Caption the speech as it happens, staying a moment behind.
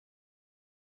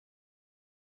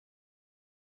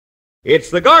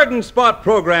It's the Garden Spot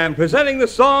program presenting the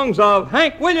songs of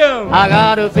Hank Williams. I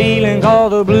got a feeling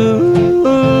called the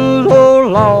blues, oh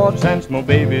Lord, since my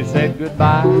baby said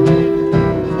goodbye. Lord,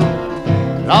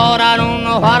 I don't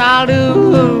know what I'll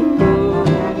do.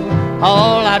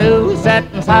 All I do is sit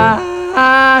and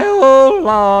sigh, oh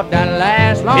Lord, that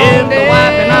last long day. If the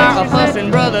wife and I are fussing,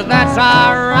 brother, that's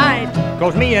alright.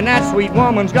 'Cause me and that sweet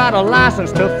woman's got a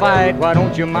license to fight. Why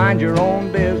don't you mind your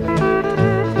own business?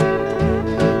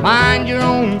 Mind your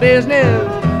own business.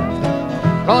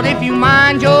 'Cause if you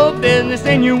mind your business,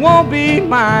 then you won't be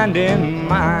minding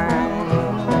mine.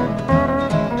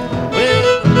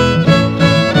 Well,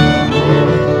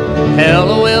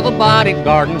 hello everybody,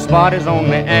 Garden Spot is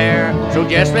on the air. So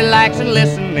just relax and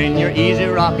listen in your easy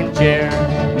rocking chair.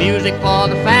 Music for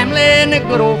the family in the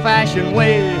good old-fashioned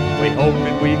way. We hope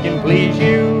that we can please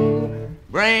you,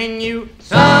 bring you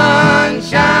sunshine